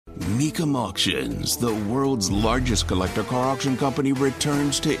Mecum Auctions, the world's largest collector car auction company,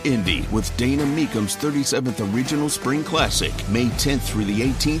 returns to Indy with Dana Mecum's 37th Original Spring Classic, May 10th through the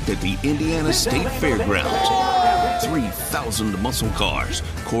 18th at the Indiana State Fairgrounds. 3,000 muscle cars,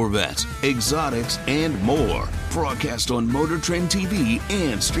 Corvettes, exotics, and more. Broadcast on Motor Trend TV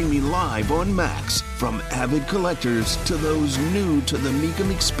and streaming live on Max. From avid collectors to those new to the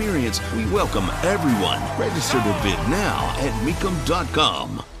Mecum experience, we welcome everyone. Register to bid now at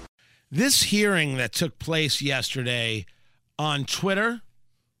Mecum.com. This hearing that took place yesterday on Twitter,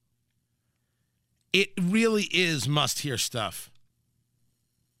 it really is must-hear stuff.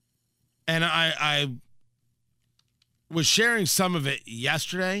 And I was sharing some of it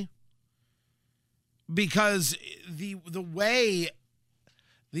yesterday because the way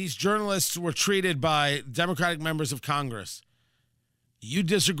these journalists were treated by Democratic members of Congress, you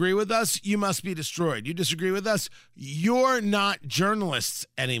disagree with us, you must be destroyed. You disagree with us, you're not journalists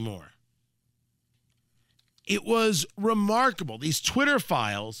anymore. It was remarkable. These Twitter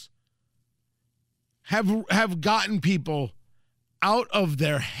files have gotten people out of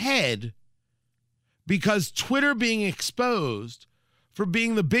their head because Twitter being exposed for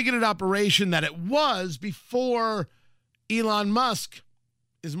being the bigoted operation that it was before Elon Musk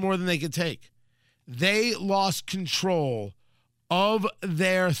is more than they could take. They lost control of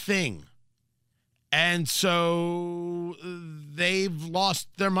their thing. And so they've lost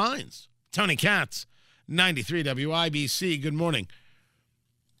their minds. Tony Katz, 93 WIBC, good morning.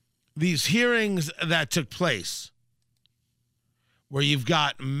 These hearings that took place where you've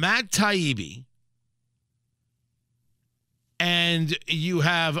got Matt Taibbi and you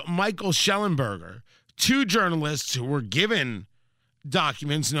have Michael Shellenberger, two journalists who were given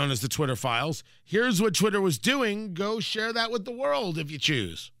documents known as the Twitter files. Here's what Twitter was doing. Go share that with the world if you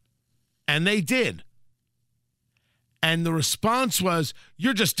choose. And they did. And the response was,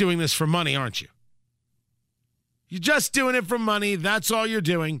 you're just doing this for money, aren't you? You're just doing it for money. That's all you're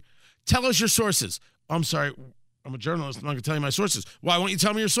doing. Tell us your sources. I'm sorry. I'm a journalist. I'm not going to tell you my sources. Why won't you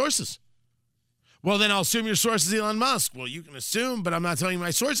tell me your sources? Well, then I'll assume your source is Elon Musk. Well, you can assume, but I'm not telling you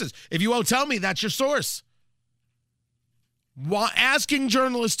my sources. If you won't tell me, that's your source. While asking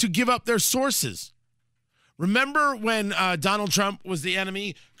journalists to give up their sources. Remember when Donald Trump was the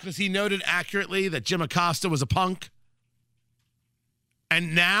enemy because he noted accurately that Jim Acosta was a punk?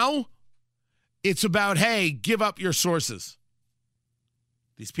 And now it's about, hey, give up your sources.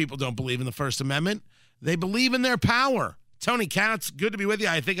 These people don't believe in the First Amendment. They believe in their power. Tony Katz, good to be with you.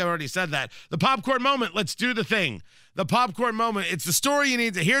 I think I already said that. The popcorn moment, let's do the thing. The popcorn moment, it's the story you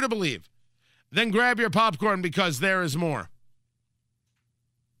need to hear to believe. Then grab your popcorn because there is more.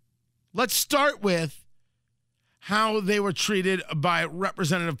 Let's start with how they were treated by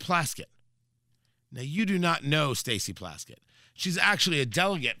Representative Plaskett. Now, you do not know Stacey Plaskett. She's actually a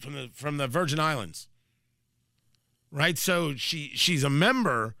delegate from the Virgin Islands, right? So she's a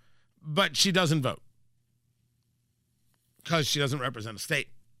member, but she doesn't vote because she doesn't represent a state.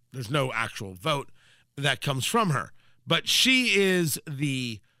 There's no actual vote that comes from her. But she is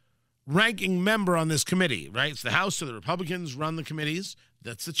the ranking member on this committee, right? It's the House, so the Republicans run the committees.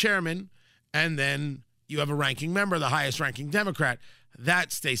 That's the chairman. And then you have a ranking member, the highest ranking Democrat.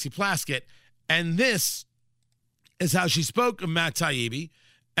 That's Stacey Plaskett. And this is how she spoke of Matt Taibbi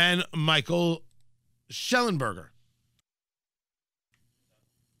and Michael Shellenberger.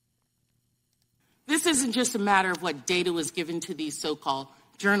 This isn't just a matter of what data was given to these so-called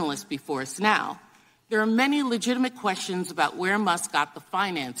journalists before us now. There are many legitimate questions about where Musk got the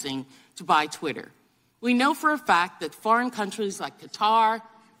financing to buy Twitter. We know for a fact that foreign countries like Qatar,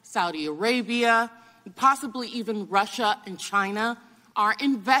 Saudi Arabia, and possibly even Russia and China are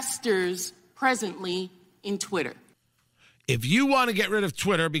investors presently in Twitter. If you want to get rid of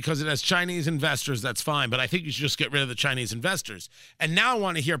Twitter because it has Chinese investors, that's fine. But I think you should just get rid of the Chinese investors. And now I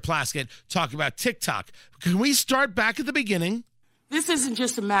want to hear Plaskett talk about TikTok. Can we start back at the beginning? This isn't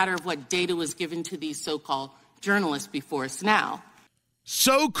just a matter of what data was given to these so-called journalists before us now.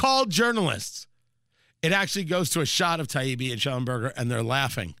 So-called journalists. It actually goes to a shot of Taibbi and Shellenberger, and they're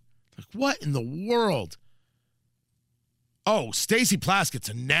laughing. Like, what in the world? Oh, Stacey Plaskett's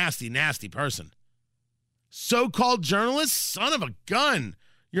a nasty, nasty person. So-called journalists? Son of a gun.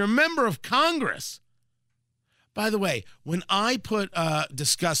 You're a member of Congress. By the way, when I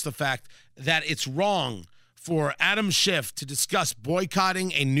discuss the fact that it's wrong for Adam Schiff to discuss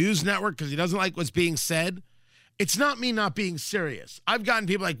boycotting a news network because he doesn't like what's being said, it's not me not being serious. I've gotten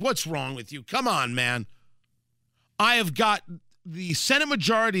people like, what's wrong with you? Come on, man. I have got the Senate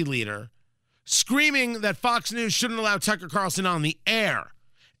Majority Leader screaming that Fox News shouldn't allow Tucker Carlson on the air.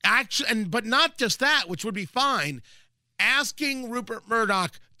 But not just that, which would be fine, asking Rupert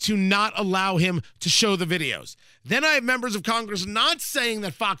Murdoch to not allow him to show the videos. Then I have members of Congress not saying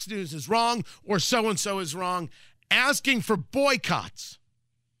that Fox News is wrong or so-and-so is wrong, asking for boycotts.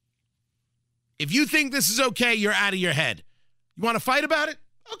 If you think this is okay, you're out of your head. You want to fight about it?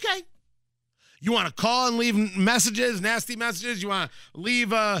 Okay. You want to call and leave messages, nasty messages? You want to leave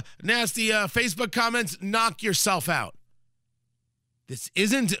nasty Facebook comments? Knock yourself out. This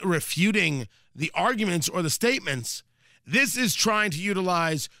isn't refuting the arguments or the statements. This is trying to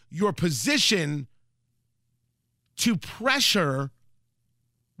utilize your position to pressure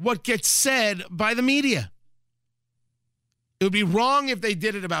what gets said by the media. It would be wrong if they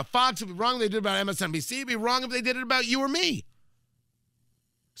did it about Fox. It would be wrong if they did it about MSNBC. It would be wrong if they did it about you or me.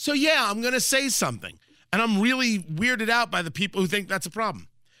 So, yeah, I'm going to say something. And I'm really weirded out by the people who think that's a problem.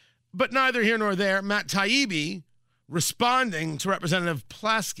 But neither here nor there. Matt Taibbi responding to Representative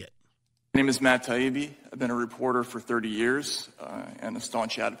Plaskett. My name is Matt Taibbi. I've been a reporter for 30 years and a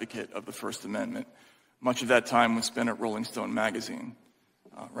staunch advocate of the First Amendment. Much of that time was spent at Rolling Stone magazine.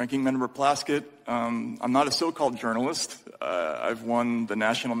 Ranking Member Plaskett, I'm not a so-called journalist. I've won the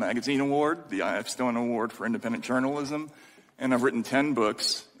National Magazine Award, the I.F. Stone Award for Independent Journalism, and I've written 10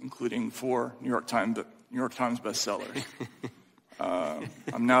 books, including 4 New York Times bestsellers.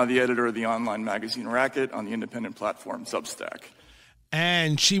 I'm now the editor of the online magazine Racket on the independent platform Substack.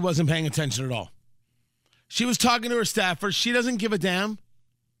 And she wasn't paying attention at all. She was talking to her staffers. She doesn't give a damn.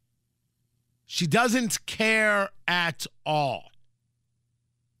 She doesn't care at all.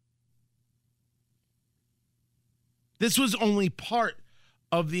 This was only part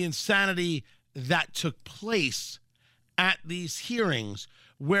of the insanity that took place at these hearings,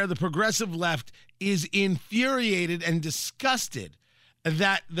 where the progressive left is infuriated and disgusted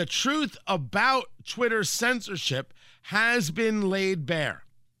that the truth about Twitter censorship has been laid bare.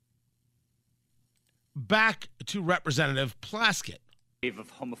 Back to Representative Plaskett.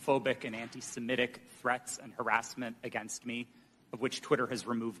 Of homophobic and anti-Semitic threats and harassment against me, of which Twitter has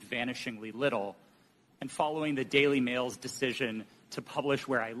removed vanishingly little, and following the Daily Mail's decision to publish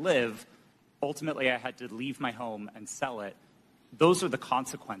where I live, ultimately I had to leave my home and sell it. Those are the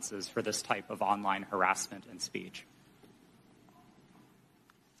consequences for this type of online harassment and speech.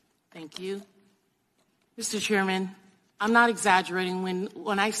 Thank you. Mr. Chairman, I'm not exaggerating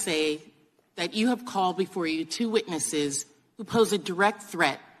when I say that you have called before you 2 witnesses who pose a direct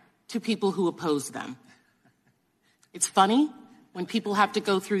threat to people who oppose them. It's funny when people have to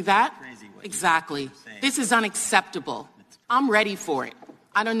go through that. Exactly. This is unacceptable. I'm ready for it.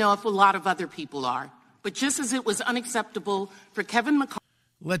 I don't know if a lot of other people are. But just as it was unacceptable for Kevin McCarthy.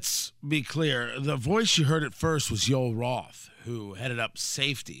 Let's be clear. The voice you heard at first was Yoel Roth, who headed up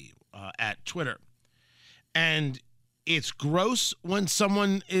safety at Twitter. And it's gross when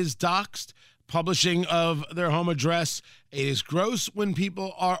someone is doxxed, publishing of their home address. It is gross when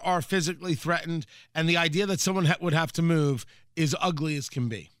people are physically threatened. And the idea that someone would have to move is ugly as can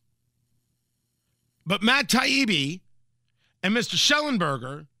be. But Matt Taibbi and Mr.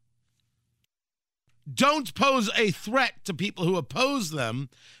 Schellenberger don't pose a threat to people who oppose them.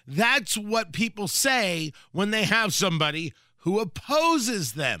 That's what people say when they have somebody who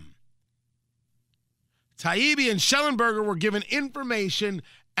opposes them. Taibbi and Schellenberger were given information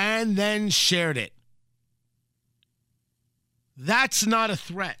and then shared it. That's not a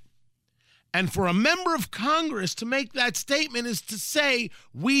threat. And for a member of Congress to make that statement is to say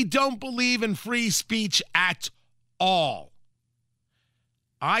we don't believe in free speech at all.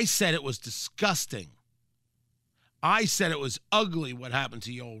 I said it was disgusting. I said it was ugly what happened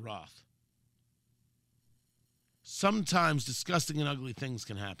to Yoel Roth. Sometimes disgusting and ugly things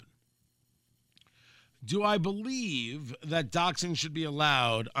can happen. Do I believe that doxing should be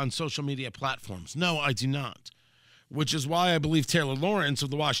allowed on social media platforms? No, I do not. Which is why I believe Taylor Lawrence of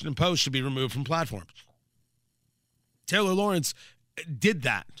the Washington Post should be removed from platforms. Taylor Lawrence did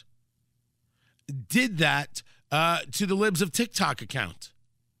that. Did that to the Libs of TikTok account.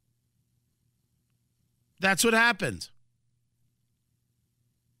 That's what happened.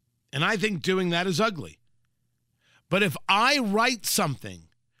 And I think doing that is ugly. But if I write something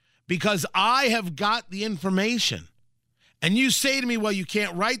because I have got the information, and you say to me, well, you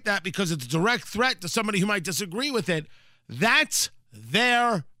can't write that because it's a direct threat to somebody who might disagree with it, that's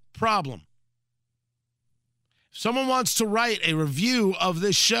their problem. If someone wants to write a review of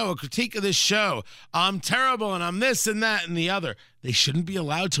this show, a critique of this show, I'm terrible and I'm this and that and the other, they shouldn't be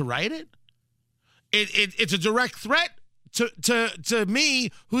allowed to write it? It's a direct threat to me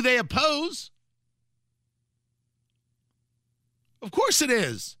who they oppose. Of course it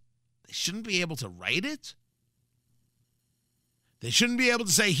is. They shouldn't be able to write it. They shouldn't be able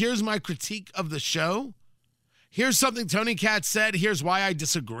to say, here's my critique of the show. Here's something Tony Katz said. Here's why I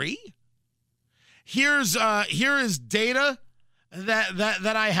disagree. Here is data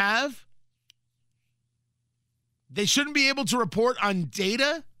that I have. They shouldn't be able to report on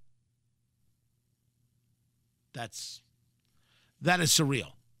data. That is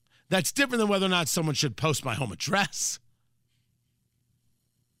surreal. That's different than whether or not someone should post my home address.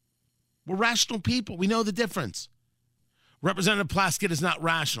 We're rational people. We know the difference. Representative Plaskett is not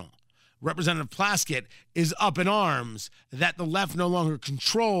rational. Representative Plaskett is up in arms that the left no longer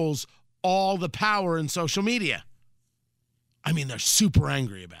controls all the power in social media. I mean, they're super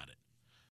angry about it.